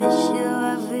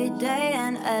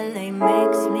LA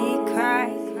makes me cry.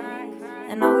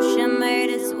 An ocean made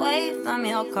its way from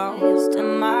your coast to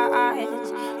my eyes.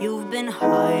 You've been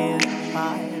higher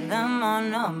by them on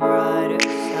the brighter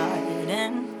side,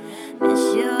 and miss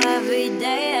you every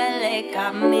day. LA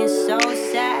got me so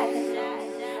sad.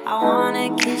 I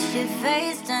wanna kiss your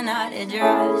face tonight, it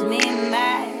drives me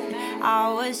mad.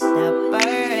 I was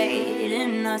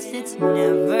separating us, it's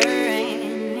never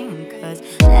ending. Cause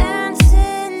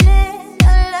dancing in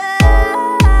the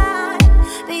light,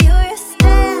 but you were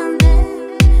standing,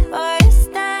 or you're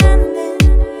standing,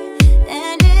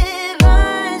 and it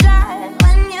burns right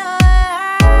when you're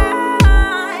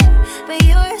high. But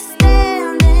you were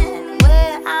standing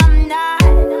where I'm not,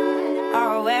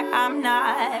 or where I'm not.